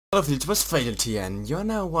Hello, it was Fatality, and you're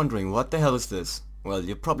now wondering what the hell is this? Well,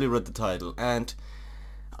 you probably read the title, and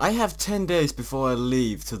I have 10 days before I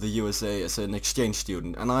leave to the USA as an exchange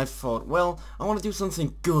student, and I thought, well, I want to do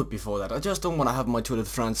something good before that. I just don't want to have my Tour de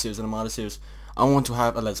France series and Armada series. I want to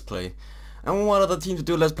have a Let's Play. And what other team to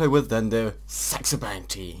do Let's Play with than the Saxobank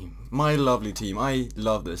team. My lovely team. I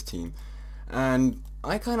love this team. And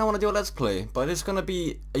I kinda want to do a Let's Play, but it's gonna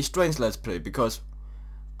be a strange Let's Play, because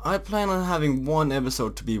I plan on having one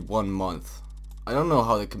episode to be 1 month. I don't know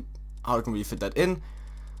how I can really fit that in,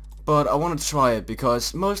 but I want to try it,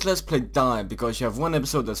 because most Let's Play die because you have one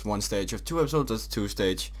episode that's one stage, you have two episodes that's two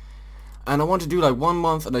stage, and I want to do like 1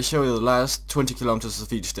 month and I show you the last 20 kilometers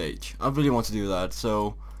of each stage. I really want to do that,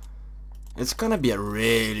 so it's gonna be a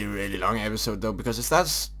really long episode though, because if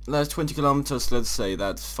that's last 20 kilometers, let's say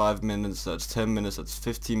that's 5 minutes, that's 10 minutes, that's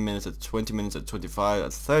 15 minutes, that's 20 minutes, that's 25,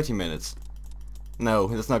 that's 30 minutes. No,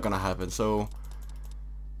 that's not gonna happen, so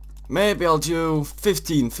maybe I'll do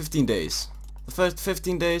 15 days. The first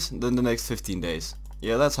 15 days, then the next 15 days.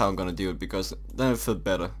 Yeah, that's how I'm gonna do it, because then it feels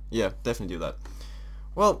better. Yeah, definitely do that.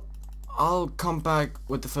 Well, I'll come back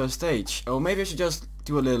with the first stage. Or maybe I should just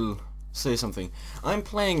do a little, say something. I'm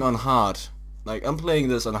playing on hard. Like, I'm playing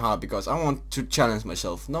this on hard because I want to challenge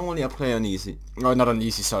myself. Normally I play on easy. No, not on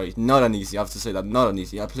easy, sorry. Not on easy, I have to say that, not on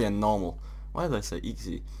easy. I play on normal. Why did I say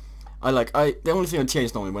easy? The only thing I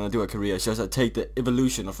change normally when I do a career is just I take the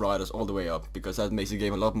evolution of riders all the way up, because that makes the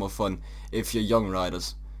game a lot more fun if your young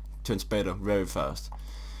riders turns better very fast.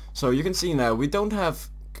 So you can see now we don't have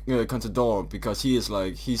Contador, because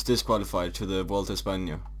he's disqualified to the Vuelta a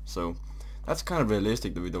España. So that's kind of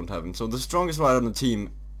realistic that we don't have him. So the strongest rider on the team,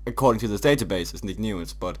 according to this database, is Nick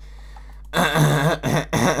Newens, but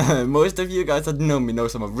most of you guys that know me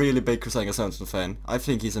knows I'm a really big Chris Samson fan. I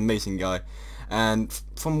think he's an amazing guy, and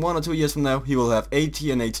from 1 or 2 years from now he will have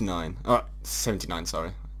 80 and 89, or 79,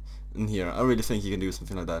 sorry, in here. I really think he can do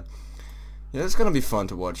something like that. Yeah, it's gonna be fun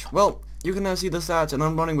to watch. Well, you can now see the stats, and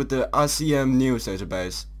I'm running with the RCM news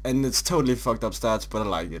database, and it's totally fucked up stats, but I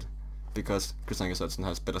like it, because Chris Samson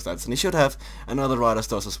has better stats than he should have, and other riders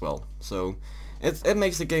does as well. So it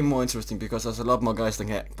makes the game more interesting, because there's a lot more guys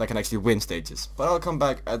that can actually win stages. But I'll come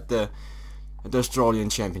back at the Australian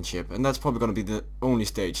Championship, and that's probably going to be the only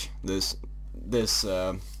stage this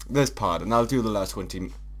part, and I'll do the last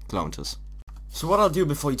 20 kilometers. So what I'll do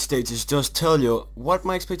before each stage is just tell you what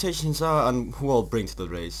my expectations are and who I'll bring to the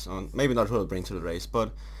race. Maybe not who I'll bring to the race,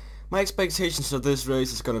 but my expectations of this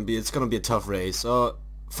race is gonna be a tough race.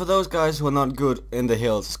 For those guys who are not good in the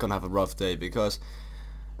hills, it's gonna have a rough day, because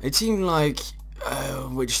it seemed like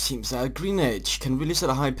which teams Green Edge can really set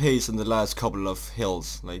a high pace in the last couple of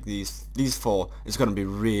hills. Like these four, it's gonna be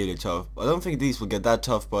really tough. I don't think these will get that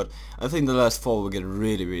tough, but I think the last four will get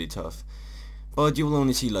really tough. But you will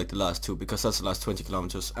only see like the last two, because that's the last 20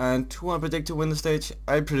 kilometers. And who I predict to win the stage?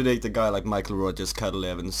 I predict a guy like Michael Rogers, Cadel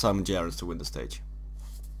Evans, Simon Gerrans to win the stage.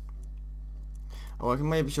 Oh, I can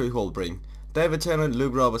maybe show you who I'll bring. David Tennant,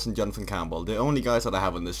 Luke Roberts and Jonathan Campbell, the only guys that I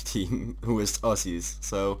have on this team who is Aussies.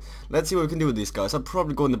 So let's see what we can do with these guys. I'll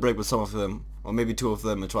probably go in the break with some of them, or maybe two of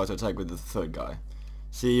them, and try to attack with the third guy.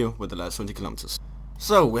 See you with the last 20 kilometers.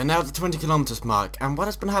 So we're now at the 20 kilometers mark, and what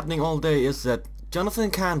has been happening all day is that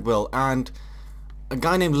Jonathan Campbell and a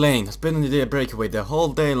guy named Lane has been in the breakaway the whole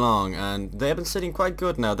day long, and they have been sitting quite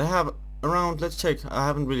good now. They have around, let's check, I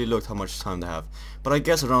haven't really looked how much time they have, but I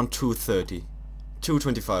guess around 2:30.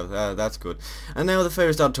 2:25, that's good. And now the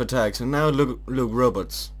favorite start to attack, so now Luke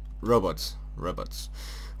Roberts,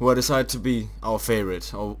 who I decided to be our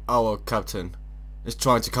favorite, or our captain, is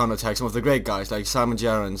trying to counterattack some of the great guys like Simon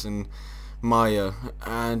Gerrans and Meyer,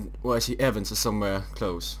 and where I see Evans is somewhere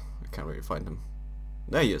close. I can't really find him.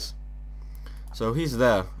 There he is. So he's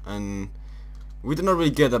there, and we did not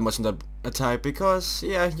really get that much in that attack, because,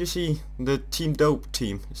 yeah, you see, the Team Dope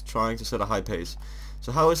team is trying to set a high pace.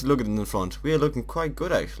 So how is it looking in the front? We are looking quite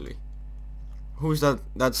good, actually. Who's that?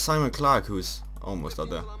 That's Simon Clark, who's almost out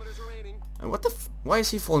there. And what the why is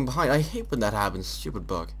he falling behind? I hate when that happens, stupid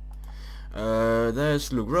bug.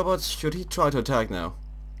 There's Luke Roberts. Should he try to attack now?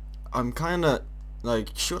 I'm kinda like,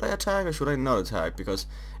 should I attack or should I not attack? Because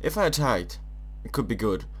if I attacked, it could be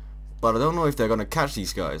good. But I don't know if they're gonna catch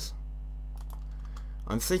these guys.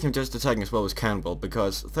 I'm thinking of just attacking as well as Campbell,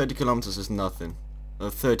 because 30 kilometers is nothing.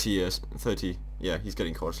 30, yeah, he's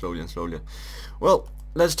getting caught slowly and slowly. Well,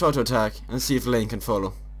 let's try to attack and see if Lane can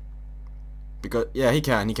follow. Because, yeah, he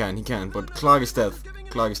can, but Clark is death,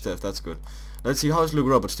 that's good. Let's see, how's Luke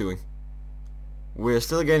Roberts doing? We're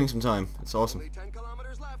still gaining some time, it's awesome.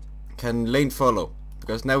 Can Lane follow?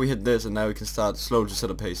 Because now we hit this, and now we can start slowly to set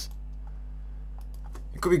a pace.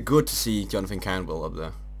 It could be good to see Jonathan Campbell up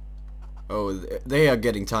there. Oh, they are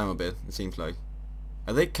getting time a bit, it seems like.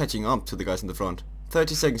 Are they catching up to the guys in the front?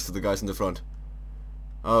 30 seconds to the guys in the front.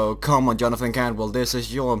 Oh, come on, Jonathan Cantwell, this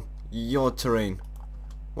is your terrain.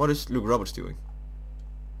 What is Luke Roberts doing?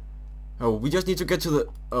 Oh, we just need to get to the...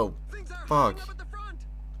 Oh, fuck.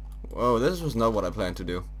 Oh, this was not what I planned to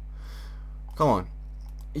do. Come on.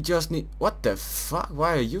 You just need... What the fuck?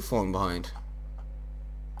 Why are you falling behind?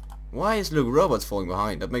 Why is Luke Roberts falling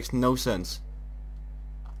behind? That makes no sense.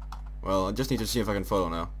 Well, I just need to see if I can follow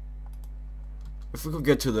now. If we could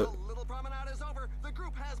get to the...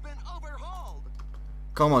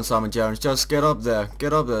 Come on, Simon Jarens, just get up there.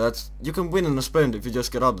 Get up there. That's... You can win in a sprint if you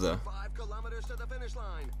just get up there. 5 kilometers to the finish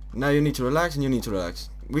line. Now you need to relax and you need to relax.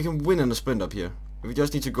 We can win in a sprint up here. We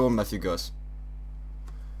just need to go on Matthew Gus.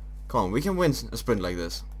 Come on, we can win a sprint like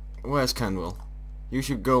this. Where's Canwell? You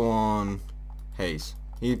should go on Hayes.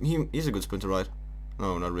 He's a good sprinter, right?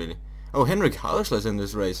 No, not really. Oh, Henrik Hausler's in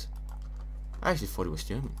this race. I actually thought he was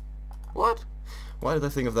German. What? Why did I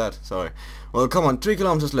think of that? Sorry. Well, come on, 3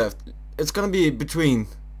 kilometers left. It's gonna be between...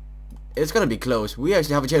 It's gonna be close. We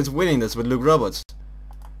actually have a chance of winning this with Luke Roberts.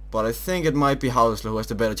 But I think it might be Hausler who has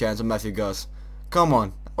the better chance of Matthew Gus. Come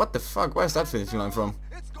on. What the fuck? Where's that finishing line from?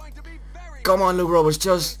 Come on, Luke Roberts,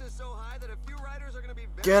 just...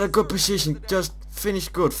 Get a good position. Just finish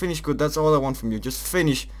good. Finish good. That's all I want from you. Just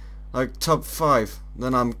finish like top 5.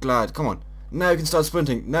 Then I'm glad. Come on. Now you can start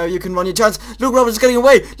sprinting. Now you can run your chance. Luke Roberts is getting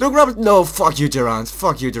away. Luke Roberts. No, fuck you, Gerrans.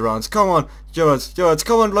 Fuck you, Gerrans. Come on, Gerrans.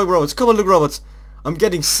 Come on, Luke Roberts. Come on, Luke Roberts. I'm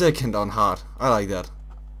getting second on hard. I like that.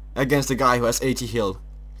 Against the guy who has 80 hill.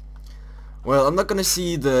 Well, I'm not gonna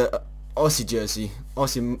see the Aussie jersey,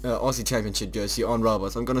 Aussie Championship jersey on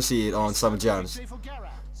Roberts. I'm gonna see it on Simon Jarens.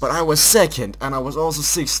 But I was second, and I was also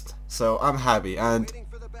 6th, so I'm happy. And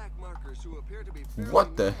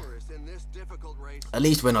what the? At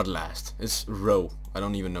least we're not last. It's Rowe. I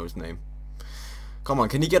don't even know his name. Come on,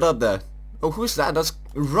 can he get up there? Oh, who's that? That's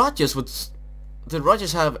Rogers. Did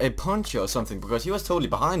Rogers have a punch or something? Because he was totally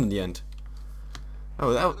behind in the end.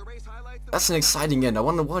 Oh, that's an exciting end. I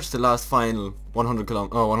want to watch the last final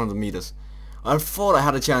 100 meters. I thought I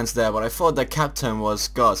had a chance there, but I thought that captain was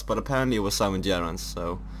Gus, but apparently it was Simon Jarens,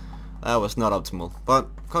 so that was not optimal. But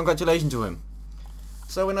congratulations to him.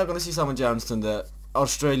 So we're not going to see Simon Jarens in the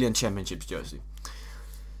Australian Championships jersey.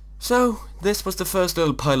 So this was the first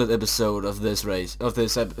little pilot episode of this race, of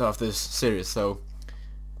this series. So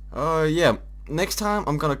yeah, next time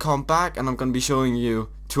I'm gonna come back and I'm gonna be showing you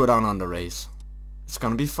Tour Down Under race. It's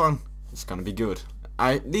gonna be fun. It's gonna be good.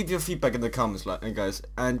 Leave your feedback in the comments, guys,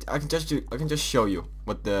 and I can just show you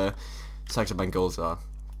what the Saxobank goals are.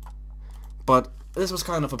 But this was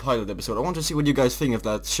kind of a pilot episode. I want to see what you guys think of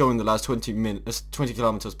that, showing the last 20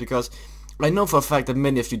 kilometers, because I know for a fact that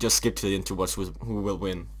many of you just skip to the end to watch who will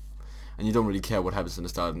win, and you don't really care what happens in the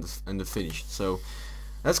start and the finish. So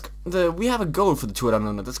we have a goal for the Tour Down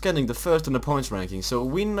Under. That's getting the first in the points ranking. So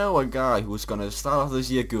we know a guy who's gonna start off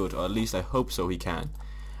this year good, or at least I hope so he can.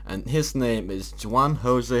 And his name is Juan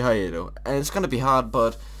Jose Hayedo. And it's gonna be hard,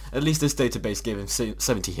 but at least this database gave him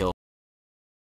 70 hill.